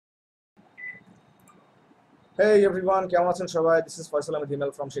Hey everyone, কেমন আছেন সবাই? This is Faisal Hamid and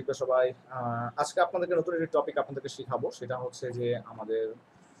I'm from শিখবে সবাই। আজকে আপনাদেরকে নতুন একটি টপিক আপনাদেরকে শেখাবো, সেটা হচ্ছে যে আমাদের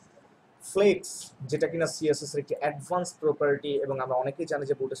ফ্লেক্স, যেটা কিনা সিএসএস এর একটি অ্যাডভান্স প্রপার্টি, এবং আমরা অনেকেই জানি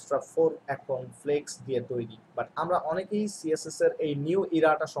যে বুটস্ট্র্যাপ 4 এখন ফ্লেক্স দিয়ে তৈরি। বাট আমরা অনেকেই সিএসএস এর এই নিউ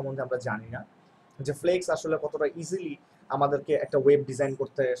ইরাটা সম্বন্ধে আমরা জানি না, যে ফ্লেক্স আসলে কতটা ইজিলি আমাদেরকে একটা ওয়েব ডিজাইন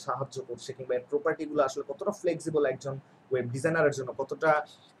করতে সাহায্য করছে, কিংবা এর প্রপার্টিগুলো আসলে কতটা ফ্লেক্সিবল একজন ওয়েব ডিজাইনারের জন্য, কতটা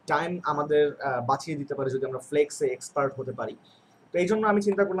টাইম আমাদের বাঁচিয়ে দিতে পারে যদি আমরা ফ্লেক্সে এক্সপার্ট হতে পারি। তো এই জন্য আমি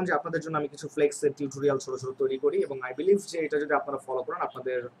চিন্তা করলাম যে আপনাদের জন্য আমি কিছু ফ্লেক্সের টিউটোরিয়াল ছোট ছোট তৈরি করি, এবং আই বিলিভ যে এটা যদি আপনারা ফলো করেন,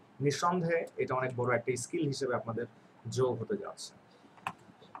 আপনাদের নিঃসন্দেহে এটা অনেক বড় একটা স্কিল হিসেবে আপনাদের যোগ হতে যাচ্ছে।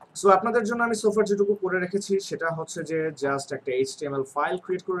 সো আপনাদের জন্য আমি সোফার যেটুকু করে রেখেছি সেটা হচ্ছে যে জাস্ট একটা HTML ফাইল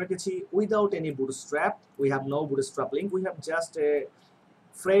ক্রিয়েট করে রেখেছি without any bootstrap. We have no bootstrap link, we have just a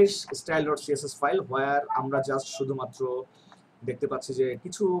fresh style.css file হোয়ার আমরা জাস্ট শুধুমাত্র দেখতে পাচ্ছি যে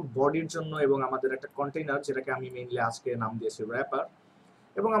কিছু বডির জন্য, এবং আমাদের একটা কন্টেইনার যেটাকে আমি মেইনলি আজকে নাম দিয়েছি র্যাপার,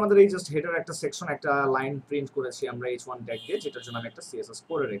 এবং আমাদের এই জাস্ট হেডার একটা সেকশন, একটা লাইন প্রিন্ট করেছি আমরা h1 ট্যাগ দিয়ে, যেটার জন্য আমি একটা CSS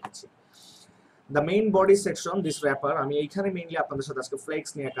করে রেখেছি। The main body section this wrapper, আমি এইখানে মেইনলি আপনাদের সাথে আজকে ফ্লেক্স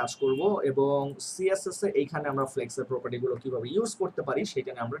নিয়ে কাজ করব, এবং সিএসএস এ এইখানে আমরা ফ্লেক্সের প্রপার্টিগুলো কিভাবে ইউজ করতে পারি সেটা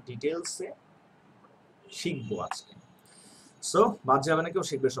নিয়ে আমরা ডিটেইলসে শিখবো আজকে। সো বাদ যাবে না, কেউ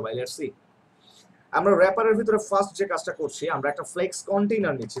শিখবে সবাই। Let's see. আমরা র্যাপারের ভিতরে ফার্স্ট যে কাজটা করছি, আমরা একটা ফ্লেক্স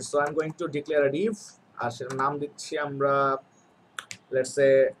কন্টেইনার নিচ্ছি। So I am going to declare a Depp, আর সেটার নাম দিচ্ছি আমরা লেটস সে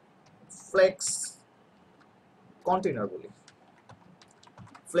ফ্লেক্স কন্টেইনার বলি,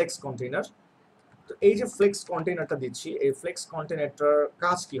 ফ্লেক্স কন্টেইনার। তো এই যে ফ্লেক্স কন্টেইনারটা দিচ্ছি, এই ফ্লেক্স কন্টেইনারটার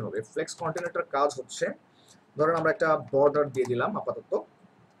কাজ কি হবে? ফ্লেক্স কন্টেইনারটার কাজ হচ্ছে, ধরেন আমরা একটা বর্ডার দিয়ে দিলাম আপাতত,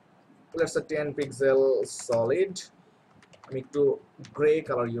 লেটস সে 10 পিক্সেল সলিড, আমি একটু গ্রে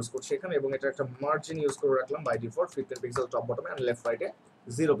কালার ইউজ করছি এখানে, এবং এটা একটা মার্জিন ইউজ করে রাখলাম by default 15 pixel top বটমে, and left রাইটে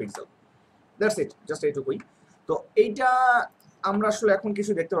 0 পিক্সেল। দ্যাটস ইট, জাস্ট এইটুকুই। তো এইটা আমরা আসলে এখন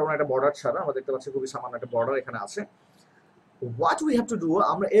কিছু দেখতে পারবো না, একটা বর্ডার ছাড়া আমরা দেখতে পাচ্ছি খুবই সামান্য একটা বর্ডার এখানে আছে। What we have to do,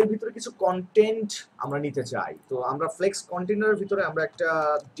 আমরা এর ভিতরে কিছু কন্টেন্ট আমরা নিতে চাই। তো আমরা ফ্লেক্স কন্টেইনারের ভিতরে আমরা একটা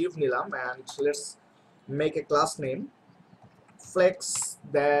ডিভ নিলাম, and let's make a class name flex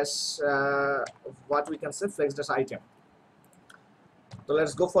dash what we can say flex dash item. তো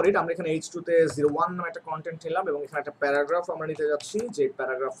লেটস গো ফর ইট। আমরা এখানে h2 তে 01 নামে একটা কন্টেন্ট নিলাম, এবং এখানে একটা প্যারাগ্রাফ আমরা নিতে যাচ্ছি, যে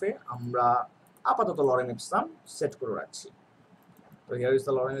প্যারাগ্রাফে আমরা আপাতত লরেন ইপসাম সেট করে রাখছি। তো here is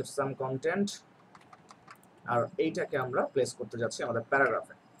the Lauren ipsum content, আর এইটাকে আমরা প্লেস করতে যাচ্ছি আমাদের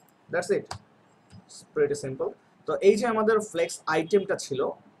প্যারাগ্রাফে। That's it, pretty simple. তো এই যে আমাদের ফ্লেক্স আইটেমটা ছিল,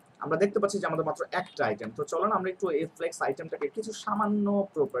 আমরা দেখতে পাচ্ছি যে আমাদের মাত্র একটা আইটেম। তো চলো না আমরা একটু এই ফ্লেক্স আইটেমটাকে কিছু সামান্য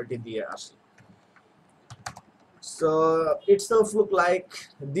প্রপার্টি দিয়ে আসি। So itself look like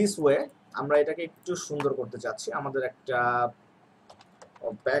this way, আমরা এটাকে একটু সুন্দর করতে যাচ্ছি। আমাদের একটা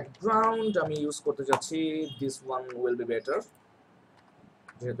ব্যাকগ্রাউন্ড আমি ইউজ করতে যাচ্ছি, this one will be better,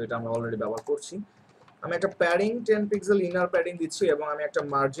 যেহেতু এটা আমরা অলরেডি ব্যবহার করছি। আমি একটা প্যাডিং 10 পিক্সেল ইনার প্যাডিং দিচ্ছি, এবং আমি একটা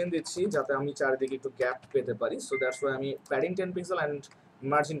মার্জিন দিচ্ছি যাতে আমি চারিদিকে একটু গ্যাপ পেতে পারি। সো দ্যাটস ওয়াই আমি padding 10 pixel and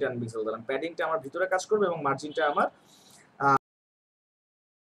margin 10 pixel দিলাম। প্যাডিংটা আমার ভিতরে কাজ করবে, এবং মার্জিনটা আমার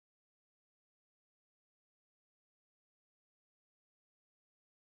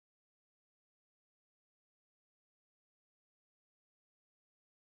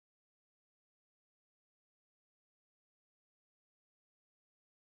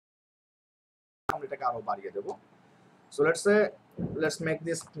আমরা এটাকে আরো বাড়িয়ে দেব। So let's make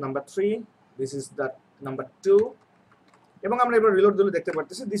this number 3, this is the number 2, এবং আমরা এবার রিলোড দিলে দেখতে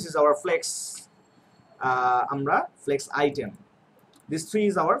পারতেছি দিস ইজ আওয়ার ফ্লেক্স, আমরা flakes item, this 3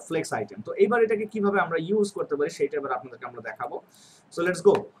 is our flakes item. তো এইবার এটাকে কিভাবে আমরা ইউজ করতে পারি সেটা এবার আপনাদেরকে আমরা দেখাবো। So let's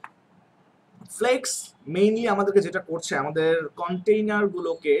go. Flakes mainly আমাদেরকে যেটা করছে, আমাদের কন্টেইনার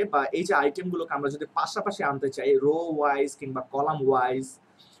গুলোকে বা এই যে আইটেম গুলোকে আমরা যদি পাশাপাশি আনতে চাই, রো ওয়াইজ কিংবা কলাম ওয়াইজ,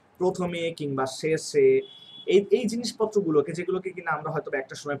 প্রথমে কিংবা শেষে, এই জিনিসপত্রগুলোকে, যেগুলোকে কিনা আমরা হয়তো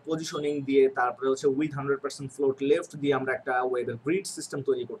একটা সময় পজিশনিং দিয়ে, তারপরে হচ্ছে উইথ 100% ফ্লোট লেফট দিয়ে আমরা একটা ওয়েবের গ্রিড সিস্টেম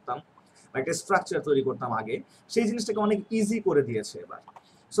তৈরি করতাম, বা একটা স্ট্রাকচার তৈরি করতাম আগে, সেই জিনিসটাকে অনেক ইজি করে দিয়েছে এবার।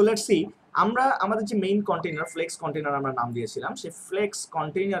 সো লেটস সি, আমরা আমাদের যে মেইন কন্টেইনার, ফ্লেক্স কন্টেইনার আমরা নাম দিয়েছিলাম, সেই ফ্লেক্স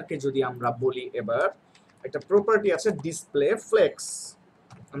কন্টেইনারকে যদি আমরা বলি, এবার একটা প্রপার্টি আছে ডিসপ্লে ফ্লেক্স।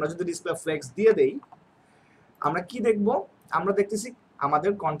 আমরা যদি ডিসপ্লে ফ্লেক্স দিয়ে দেই, আমরা কি দেখব? আমরা দেখতেছি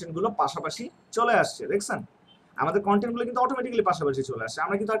আমাদের কন্টেন্ট গুলো পাশাপাশি চলে আসছে। দেখছেন, আমাদের কন্টেন্ট গুলো কিন্তু অটোমেটিক্যালি পাশাপাশি চলে আসছে,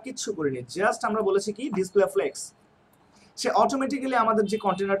 আমরা কিন্তু আর কিচ্ছু করিনি, জাস্ট আমরা বলেছি কি ডিসপ্লে ফ্লেক্স। সে অটোমেটিক্যালি আমাদের যে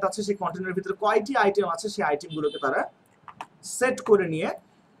কন্টেনারটা আছে, সেই কন্টেনারের ভিতরে কয়টি আইটেম আছে, সেই আইটেমগুলোকে তারা সেট করে নিয়ে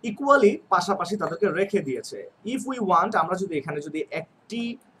ইকুয়ালি পাশাপাশি তাদেরকে রেখে দিয়েছে। ইফ উই ওয়ান্ট, আমরা যদি এখানে যদি একটি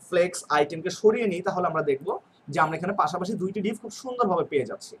ফ্লেক্স আইটেমকে সরিয়ে নিই, তাহলে আমরা দেখব যে আমরা এখানে পাশাপাশি দুইটি ডিভ খুব সুন্দরভাবে পেয়ে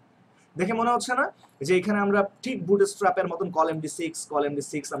যাচ্ছি। দেখে মনে হচ্ছে না যে এখানে আমরা ঠিক বুটস্ট্র্যাপের মতন কলাম ডি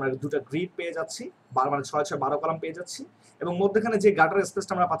 6 আমরা দুটো গ্রিড পেয়ে যাচ্ছি, মানে 6 12 কলাম পেয়ে যাচ্ছি, এবং মধ্যখানে যে গাটার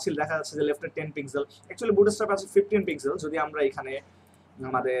স্পেসটা আমরা পাচ্ছি দেখা যাচ্ছে যে লেফটে 10 পিক্সেল, অ্যাকচুয়ালি বুটস্ট্র্যাপ আছে 15 পিক্সেল। যদি আমরা এখানে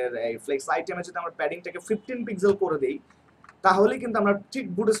আমাদের এই ফ্লেক্স আইটেমে যদি আমরা প্যাডিংটাকে 15 পিক্সেল করে দেই, তাহলে কিন্তু আমরা ঠিক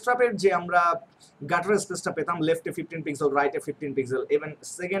বুটস্ট্র্যাপের যে আমরা গাটার স্পেসটা পেতাম লেফটে 15 পিক্সেল, রাইটে 15 পিক্সেল, ইভেন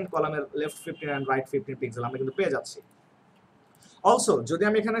সেকেন্ড কলামের লেফট 15 এন্ড রাইট 15 পিক্সেল আমরা কিন্তু পেয়ে যাচ্ছি। অলসো যদি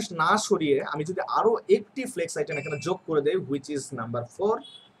আমি এখানে না সরিয়ে আমি যদি আরো একটি ফ্লেক্স আইটেম এখানে যোগ করে দেই, হুইচ ইজ নাম্বার 4,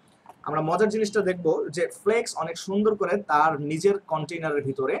 আমরা মজার জিনিসটা দেখব যে ফ্লেক্স অনেক সুন্দর করে তার নিজের কন্টেইনারের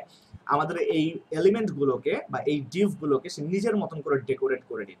ভিতরে আমাদের এই এলিমেন্টগুলোকে বা এই ডিভগুলোকে সে নিজের মতন করে ডেকোরেট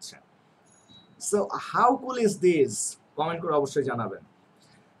করে দিচ্ছে। So how cool is this? Comment করে অবশ্যই জানাবেন।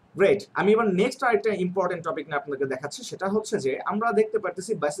 গ্রেট। আমি এবার নেক্সট আরেকটা ইম্পর্টেন্ট টপিক নিয়ে আপনাদের দেখাচ্ছি, সেটা হচ্ছে যে আমরা দেখতে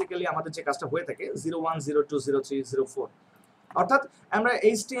পারতেছি বেসিক্যালি আমাদের যে কাজটা হয়ে থাকে 01 02 03 04, অর্থাৎ আমরা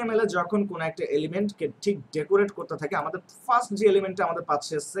HTML এ যখন কোনো একটা এলিমেন্টকে ঠিক ডেকোরেট করতে থাকি, আমাদের ফার্স্ট যে এলিমেন্টটা আমাদের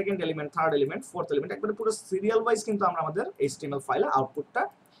পাচ্ছে, second element, third element, fourth element, একবারে পুরো সিরিয়াল ওয়াইজ কিন্তু আমরা আমাদের HTML ফাইলে আউটপুটটা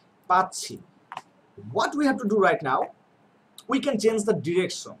পাচ্ছি। What we have to do right now, we can change the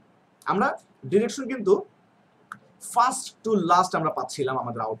direction. আমরা ডিরেকশন কিন্তু ফার্স্ট টু লাস্ট আমরা পাচ্ছিলাম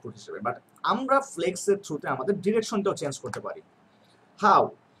আমাদের আউটপুট হিসেবে, বাট আমরা ফ্লেক্সের থ্রুতে আমাদের ডিরেকশনটাও চেঞ্জ করতে পারি। হাউ?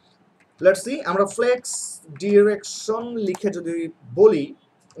 Let's see. আমরা ফ্লেক্স ডিরেকশন লিখে যদি বলি,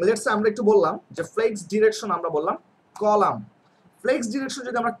 লেটস সি আমরা একটু বললাম যে ফ্লেক্স ডিরেকশন আমরা বললাম কলাম। ফ্লেক্স ডিরেকশন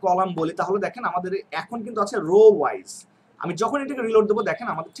যদি আমরা কলাম বলি, তাহলে দেখেন আমাদের এখন কিন্তু আছে রো ওয়াইজ। আমি যখন এটাকে রিলোড দেবো দেখেন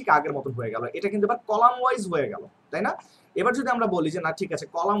আমাদের ঠিক আগের মতন হয়ে গেল, এটা কিন্তু এবার কলাম ওয়াইজ হয়ে গেল, তাই না? এবার যদি আমরা বলি যে না ঠিক আছে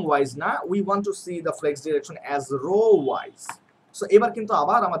কলাম ওয়াইজ না, we want to C the flakes direction as rho wise, so এবার কিন্তু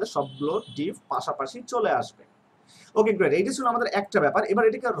আবার আমাদের সবগুলো ডিভ পাশাপাশি চলে আসবে। ওকে গ্রেট, এইটা ছিল আমাদের একটা ব্যাপার। এবার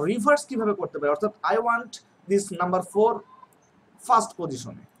এটাকে রিভার্স কিভাবে করতে পারি, অর্থাৎ I want this number 4 first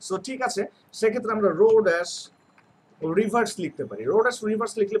পজিশনে। সো ঠিক আছে, সেক্ষেত্রে আমরা রো ড্যাশ রিভার্স লিখতে পারি। রো ড্যাশ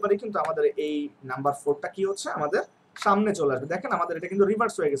রিভার্স লিখলে পারি কিন্তু আমাদের এই নাম্বার 4টা কি হচ্ছে আমাদের সামনে চলে আসবে। দেখেন আমাদের এটা কিন্তু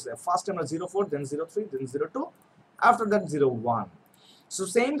রিভার্স হয়ে গেছে, ফার্স্ট আমরা 04, দেন 03, দেন 02, আফটার দ্যাট 01। সো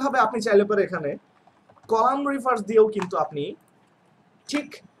সেম ভাবে আপনি চাইলে পরে এখানে কলাম রিভার্স দিয়েও কিন্তু আপনি ঠিক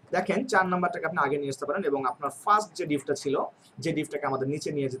দেখেন 4 নাম্বারটাকে আপনি আগে নিয়ে আসতে পারেন, এবং আপনার ফার্স্ট যে ডিভটা ছিল, যে ডিভটাকে আমাদের নিচে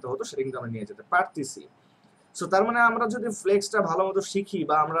নিয়ে যেতে হতো, সেটা কিন্তু আমরা নিয়ে যেতে পারতেছি। সো তার মানে আমরা যদি ফ্লেক্সটা ভালো মতো শিখি,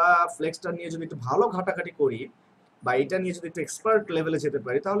 বা আমরা ফ্লেক্সটা নিয়ে যদি একটু ভালো ঘাটাঘাটি করি, বা এটা নিয়ে যদি একটু এক্সপার্ট লেভেলে যেতে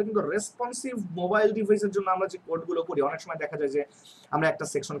পারি, তাহলে কিন্তু রেসপন্সিভ মোবাইল ডিভাইসের জন্য আমরা যে কোডগুলো করি, অনেক সময় দেখা যায় যে আমরা একটা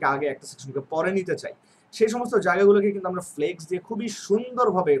সেকশনকে আগে একটা সেকশনকে পরে নিতে চাই, সেই সমস্ত জায়গাগুলোকে কিন্তু আমরা ফ্লেক্স দিয়ে খুবই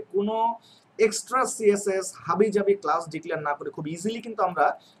সুন্দরভাবে কোনো এক্সট্রা CSS হাবিজাবি ক্লাস ডিক্লেয়ার না করে খুব ইজিলি কিন্তু আমরা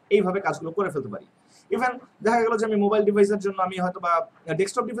এইভাবে কাজগুলো করে ফেলতে পারি। ইভেন দেখা গেল যে আমি মোবাইল ডিভাইসের জন্য আমি হয়তো বা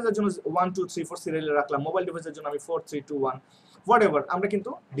ডেস্কটপ ডিভাইসের জন্য 1 2 3 4 সিরিয়ালে রাখলাম, মোবাইল ডিভাইসের জন্য আমি 4 3 2 1 হোয়াটএভার আমরা কিন্তু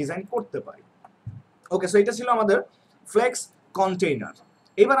ডিজাইন করতে পারি। ওকে, সো এটা ছিল আমাদের ফ্লেক্স কন্টেইনার।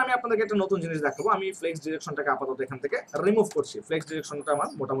 এবার আমি আপনাদেরকে একটা নতুন জিনিস দেখাবো। আমি ফ্লেক্স ডিরেকশনটাকে আপাতত এখান থেকে রিমুভ করছি, ফ্লেক্স ডিরেকশনটা আমার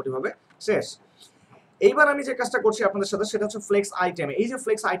মোটামুটি ভাবে শেষ। এইবার আমি যে কাজটা করছি আপনাদের সাথে, সেটা হচ্ছে ফ্লেক্স আইটেম। এই যে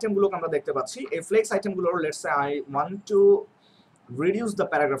ফ্লেক্স আইটেমগুলোকে আমরা দেখতে পাচ্ছি, এই flakes আইটেমগুলোর let's say I want to reduce the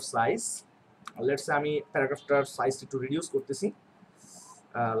paragraph size. Let's say আমি প্যারাগ্রাফটার সাইজ একটু রিডিউস করতেছি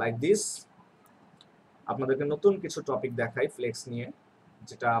লাইক দিস। আপনাদেরকে নতুন কিছু টপিক দেখাই ফ্লেক্স নিয়ে,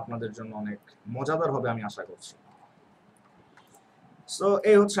 যেটা আপনাদের জন্য অনেক মজাদার হবে আমি আশা করছি। সো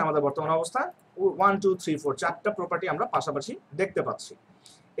এই হচ্ছে আমাদের বর্তমান অবস্থা। 1 2 3 4 চারটা প্রপার্টি আমরা পাশাপাশি দেখতে পাচ্ছি।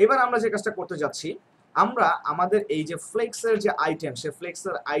 এবার আমরা যে কাজটা করতে যাচ্ছি, আমরা আমাদের এই যে ফ্লেক্সের যে আইটেম, সেই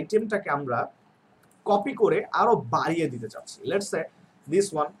ফ্লেক্সের আইটেমটাকে আমরা কপি করে আরো বাড়িয়ে দিতে চাচ্ছি। Let's say this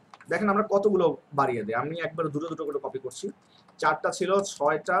one. দেখেন আমরা কতগুলো বাড়িয়ে দেই, আমি একবার দুটো দুটো করে কপি করছি। 4টা ছিল,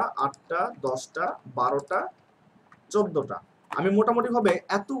 6টা, 8টা, 10টা, 12টা, 14টা। আমি মোটামুটি ভাবে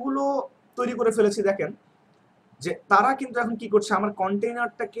এতগুলো তৈরি করে ফেলেছি। দেখেন যে তারা কিন্তু এখন কি করছে, আমার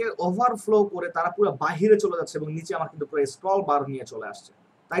কন্টেইনারটাকে ওভারফ্লো করে তারা পুরো বাহিরে চলে যাচ্ছে, এবং নিচে আমার কিন্তু পুরো স্ক্রল বার নিয়ে চলে আসছে,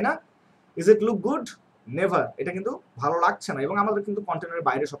 তাই না? Is it look good? Never. এটা কিন্তু ভালো লাগছে না, এবং আমাদের কিন্তু কন্টেইনারের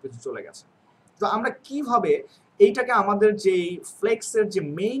বাইরে সবকিছু চলে গেছে। তো আমরা কিভাবে এইটাকে আমাদের যে ফ্লেক্সের যে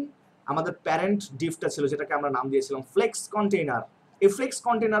মেইন আমাদের প্যারেন্ট ডিভটা ছিল, যেটাকে আমরা নাম দিয়েছিলাম ফ্লেক্স কন্টেইনার, এই ফ্লেক্স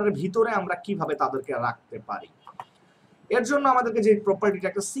কন্টেইনারের ভিতরে আমরা কিভাবে তাদেরকে রাখতে পারি, এর জন্য আমাদেরকে যে প্রপার্টিটা,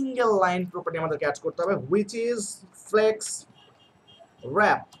 একটা সিঙ্গেল লাইন প্রপার্টি আমাদেরকে অ্যাড করতে হবে, হুইচ ইজ ফ্লেক্স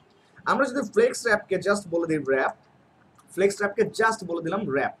র‍্যাপ। আমরা যদি ফ্লেক্স র‍্যাপকে জাস্ট বলে দিই র‍্যাপ, ফ্লেক্স র‍্যাপকে জাস্ট বলে দিলাম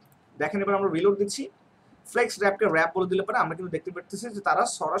র‍্যাপ। দেখেন এবার আমরা রিলোড দিচ্ছি, ফ্লেক্স র‍্যাপকে র‍্যাপ বলে দিলে পরে আমরা কিন্তু দেখতে পাচ্ছি যে তারা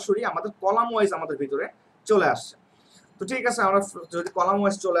সরাসরি আমাদের কলাম ওয়াইজ আমাদের ভিতরে চলে আসছে। তো ঠিক আছে, আমরা যদি কলাম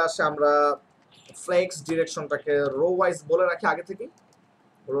ওয়াইজ চলে আসে, আমরা ফ্লেক্স ডিরেকশনটাকে রো ওয়াইজ বলে রাখি আগে থেকে,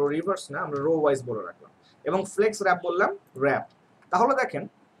 রো রিভার্স না, আমরা রো ওয়াইজ বলে রাখলাম, এবং ফ্লেক্স র‍্যাপ বললাম র‍্যাপ। তাহলে দেখেন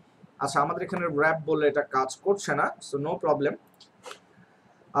আচ্ছা, আমাদের এখানে র্যাপ বললে এটা কাজ করছে না, সো নো প্রবলেম।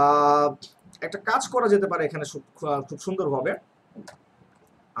 একটা কাজ করা যেতে পারে এখানে খুব সুন্দরভাবে।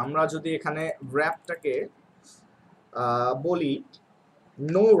 আমরা যদি এখানে র্যাপটাকে বলি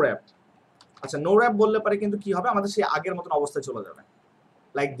নো র্যাপ। আচ্ছা, নো র্যাপ বললে পারে কিন্তু কি হবে, আমাদের সেই আগের মতন অবস্থায় চলে যাবে,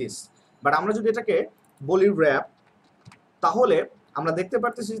 লাইক দিস। বাট আমরা যদি এটাকে বলি র্যাপ, তাহলে আমরা দেখতে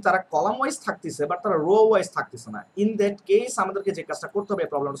পারতেছি তারা কলাম ওয়াইজ থাকতেছে বাট তারা রো ওয়াইজ থাকতেছে না। ইন দ্যাট কেস আমাদেরকে যে কাজটা করতে হবে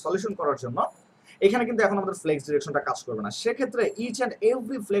প্রবলেমটা সলিউশন করার জন্য, এখানে কিন্তু এখন আমাদের ফ্লেক্স ডিরেকশনটা কাজ করবে না। সেক্ষেত্রে ইচ অ্যান্ড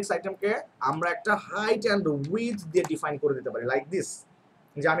এভরি ফ্লেক্স আইটেমকে আমরা একটা হাইট অ্যান্ড উইথ দিয়ে ডিফাইন করে দিতে পারি, লাইক দিস।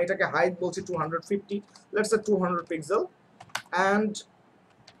 যে আমি এটাকে হাইট বলছি 250, লেটস সে 200 পিক্সেল, অ্যান্ড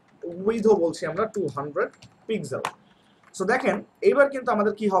উইথও বলছি আমরা 200 পিক্সেল। সো দেখেন এইবার কিন্তু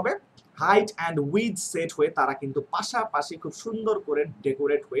আমাদের কি হবে, হাইট অ্যান্ড উইথ সেট হয়ে তারা কিন্তু পাশাপাশি খুব সুন্দর করে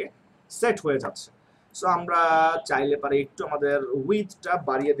ডেকোরেট হয়ে সেট হয়ে যাচ্ছে। সো আমরা চাইলে পারে একটু আমাদের উইথটা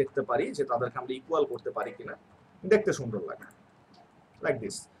বাড়িয়ে দেখতে পারি যে তাদেরকে আমরা ইকুয়াল করতে পারি কিনা, দেখতে সুন্দর লাগে, লাইক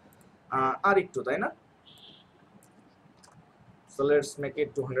দিস। আর একটু, তাই না? So let's make it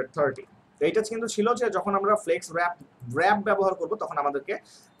 230। এইটা কিন্তু ছিল যে যখন আমরা ফ্লেক্স র্যাপ ব্যবহার করব তখন আমাদেরকে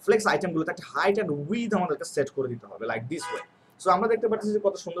ফ্লেক্স আইটেমগুলোতে একটা হাইট অ্যান্ড উইথ আমাদেরকে সেট করে দিতে হবে, লাইক দিস ওয়ে। সো আমরা দেখতে পাচ্ছি যে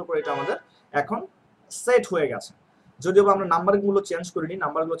কত সুন্দর করে এটা আমাদের এখন সেট হয়ে গেছে। যদিও আমরা নাম্বারগুলো চেঞ্জ করিনি,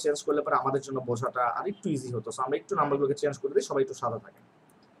 নাম্বারগুলো চেঞ্জ করলে পরে আমাদের জন্য বোঝাটা আর একটু ইজি হতো। সো আমরা একটু নাম্বারগুলোকে চেঞ্জ করে দিই, সবাই একটু সাদা থাকে,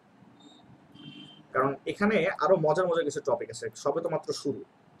 কারণ এখানে আরো মজার মজার কিছু টপিক আছে, সবে তো মাত্র শুরু।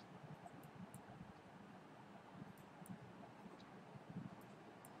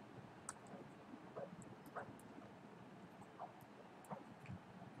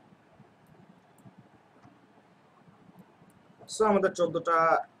 সো আমাদের 14টা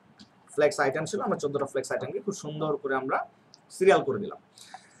ফ্লেক্স আইটেম ছিল, আমরা 14টা ফ্লেক্স আইটেমকে খুব সুন্দর করে আমরা সিরিয়াল করে দিলাম।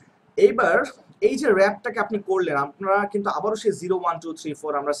 এইবার এই যে র্যাপটাকে আপনি করলেন, আপনারা কিন্তু আবারও সেই 0 1 2 3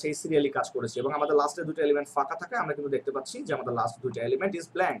 4 আমরা সেই সিরিয়ালি কাজ করেছি এবং আমাদের লাস্টের দুটো এলিমেন্ট ফাঁকা থাকে, আমরা কিন্তু দেখতে পাচ্ছি যে আমাদের লাস্ট দুটো element is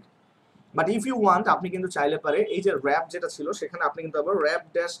blank. But if you want, আপনি কিন্তু চাইলে পারে এই যে র্যাপ যেটা ছিল সেখানে আপনি কিন্তু আবার র্যাপ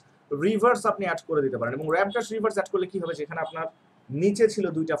ড্যাশ রিভার্স আপনি অ্যাড করে দিতে পারেন। এবং র্যাপ ড্যাশ রিভার্স অ্যাড করলে কি হবে, যেখানে আপনার নিচে ছিল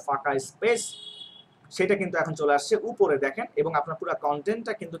দুইটা ফাঁকা স্পেস, সেটা কিন্তু এখন চলে আসছে উপরে, দেখেন। এবং আপনার পুরো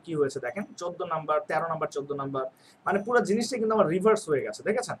কন্টেন্টটা কিন্তু কি হয়েছে দেখেন, 14 নাম্বার 13 নাম্বার 14 নাম্বার, মানে পুরো জিনিসটা কিন্তু আমার রিভার্স হয়ে গেছে,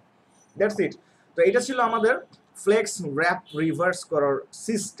 দেখেছেন? That's it. তো এটা ছিল আমাদের ফ্লেক্স র্যাপ রিভার্স করার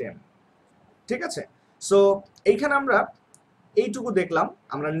সিস্টেম, ঠিক আছে? সো এইখানে আমরা এইটুকু দেখলাম।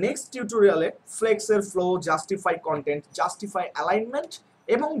 আমরা নেক্সট টিউটোরিয়ালে ফ্লেক্সের flow, justify content, justify alignment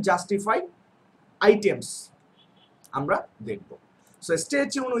এবং জাস্টিফাই আইটেমস আমরা দেখব। So stay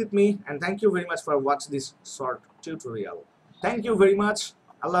tuned with me and thank you very much for watching this short tutorial. Thank you very much.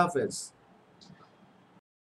 Allah Hafiz.